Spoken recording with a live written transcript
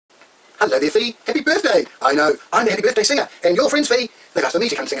Hello there, Fee. Happy birthday. I know, I'm the Happy Birthday Singer, and your friends, Fee, they've asked for me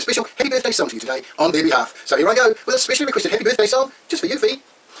to come sing a special Happy Birthday song to you today on their behalf. So here I go with a specially requested Happy Birthday song just for you, Fee.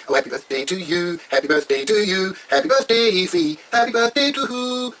 Oh, happy birthday to you, happy birthday to you, happy birthday, Fee, happy birthday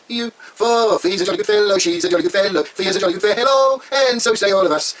to you. For Fee's a jolly good fellow, she's a jolly good fellow, Fee is a jolly good fellow, and so say all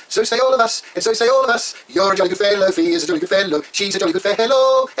of us, so say all of us, and so say all of us. You're a jolly good fellow, Fee is a jolly good fellow, she's a jolly good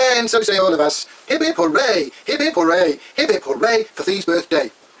fellow, and so say all of us. Hip hip hooray, hip hip hooray, hip hip hooray for Fee's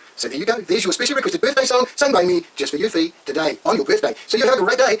birthday. So there you go, there's your specially requested birthday song sung by me just for you, Fee, today on your birthday. So you have a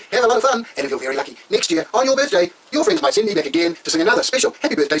great day, have a lot of fun, and if you're very lucky, next year on your birthday, your friends might send me back again to sing another special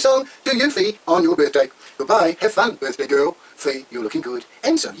happy birthday song to you, Fee, on your birthday. Goodbye, have fun, birthday girl. Fee, you're looking good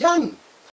and so young.